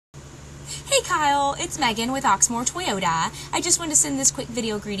Hey Kyle, it's Megan with Oxmoor Toyota. I just wanted to send this quick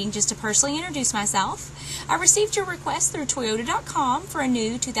video greeting just to personally introduce myself. I received your request through Toyota.com for a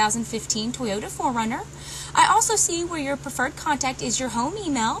new 2015 Toyota 4Runner. I also see where your preferred contact is your home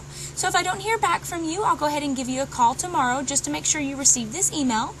email, so if I don't hear back from you, I'll go ahead and give you a call tomorrow just to make sure you receive this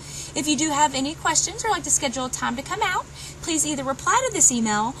email. If you do have any questions or like to schedule a time to come out, please either reply to this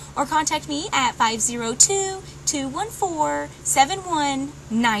email or contact me at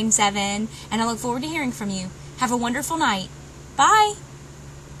 502-214-7197, and I look forward to hearing from you. Have a wonderful night. Bye!